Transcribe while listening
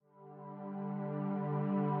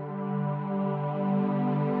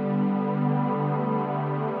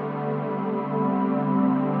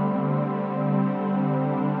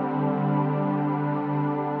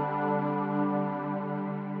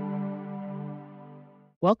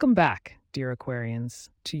Welcome back, dear Aquarians,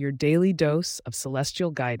 to your daily dose of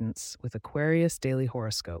celestial guidance with Aquarius Daily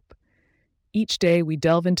Horoscope. Each day, we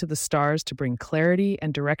delve into the stars to bring clarity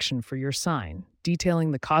and direction for your sign,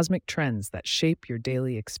 detailing the cosmic trends that shape your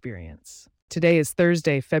daily experience. Today is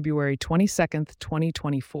Thursday, February 22nd,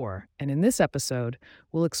 2024, and in this episode,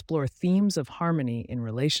 we'll explore themes of harmony in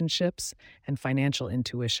relationships and financial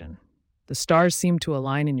intuition. The stars seem to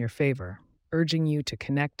align in your favor, urging you to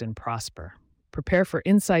connect and prosper. Prepare for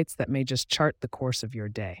insights that may just chart the course of your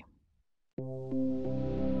day.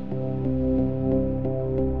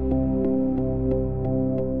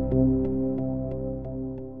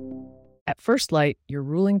 At first light, your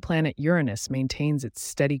ruling planet Uranus maintains its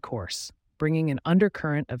steady course, bringing an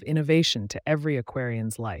undercurrent of innovation to every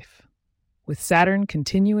Aquarian's life. With Saturn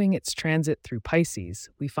continuing its transit through Pisces,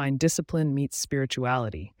 we find discipline meets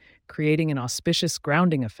spirituality, creating an auspicious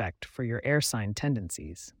grounding effect for your air sign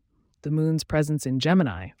tendencies. The moon's presence in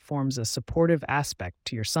Gemini forms a supportive aspect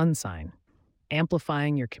to your sun sign,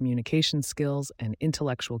 amplifying your communication skills and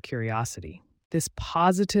intellectual curiosity. This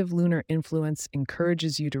positive lunar influence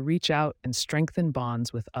encourages you to reach out and strengthen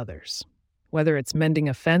bonds with others. Whether it's mending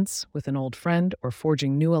a fence with an old friend or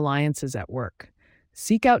forging new alliances at work,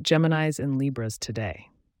 seek out Geminis and Libras today.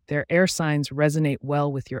 Their air signs resonate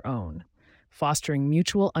well with your own, fostering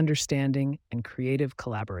mutual understanding and creative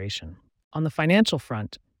collaboration. On the financial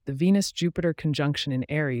front, the Venus-Jupiter conjunction in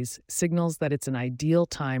Aries signals that it's an ideal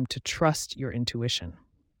time to trust your intuition.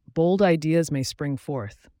 Bold ideas may spring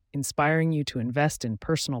forth, inspiring you to invest in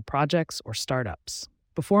personal projects or startups.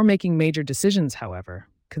 Before making major decisions, however,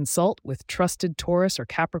 consult with trusted Taurus or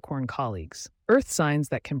Capricorn colleagues, earth signs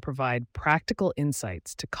that can provide practical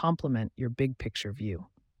insights to complement your big picture view.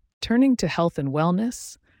 Turning to health and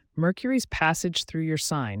wellness, Mercury's passage through your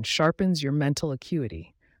sign sharpens your mental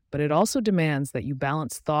acuity, but it also demands that you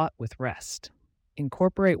balance thought with rest.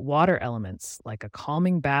 Incorporate water elements like a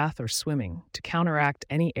calming bath or swimming to counteract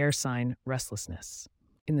any air sign restlessness.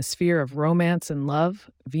 In the sphere of romance and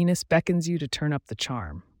love, Venus beckons you to turn up the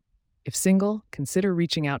charm. If single, consider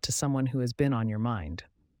reaching out to someone who has been on your mind.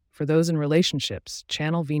 For those in relationships,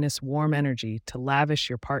 channel Venus' warm energy to lavish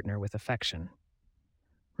your partner with affection.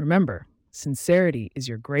 Remember, sincerity is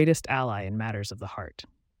your greatest ally in matters of the heart.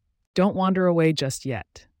 Don't wander away just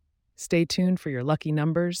yet. Stay tuned for your lucky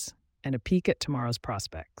numbers and a peek at tomorrow's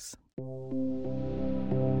prospects.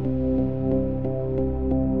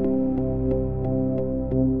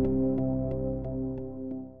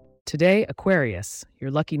 Today, Aquarius, your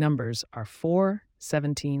lucky numbers are 4,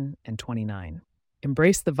 17, and 29.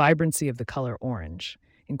 Embrace the vibrancy of the color orange.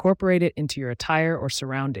 Incorporate it into your attire or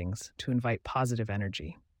surroundings to invite positive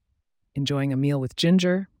energy. Enjoying a meal with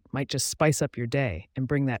ginger might just spice up your day and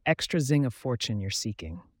bring that extra zing of fortune you're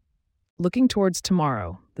seeking. Looking towards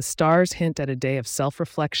tomorrow, the stars hint at a day of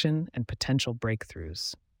self-reflection and potential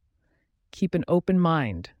breakthroughs. Keep an open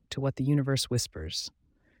mind to what the universe whispers.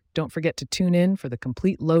 Don't forget to tune in for the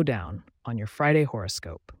complete lowdown on your Friday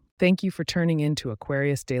horoscope. Thank you for turning in to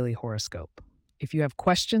Aquarius Daily Horoscope. If you have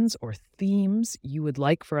questions or themes you would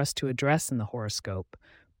like for us to address in the horoscope,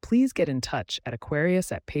 please get in touch at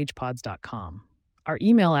aquarius@pagepods.com. Our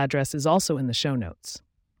email address is also in the show notes.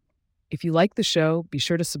 If you like the show, be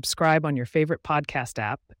sure to subscribe on your favorite podcast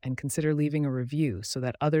app and consider leaving a review so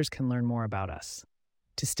that others can learn more about us.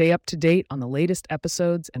 To stay up to date on the latest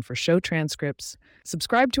episodes and for show transcripts,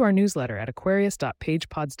 subscribe to our newsletter at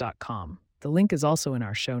aquarius.pagepods.com. The link is also in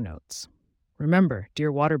our show notes. Remember,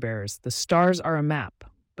 dear water bearers, the stars are a map,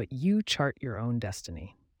 but you chart your own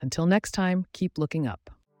destiny. Until next time, keep looking up.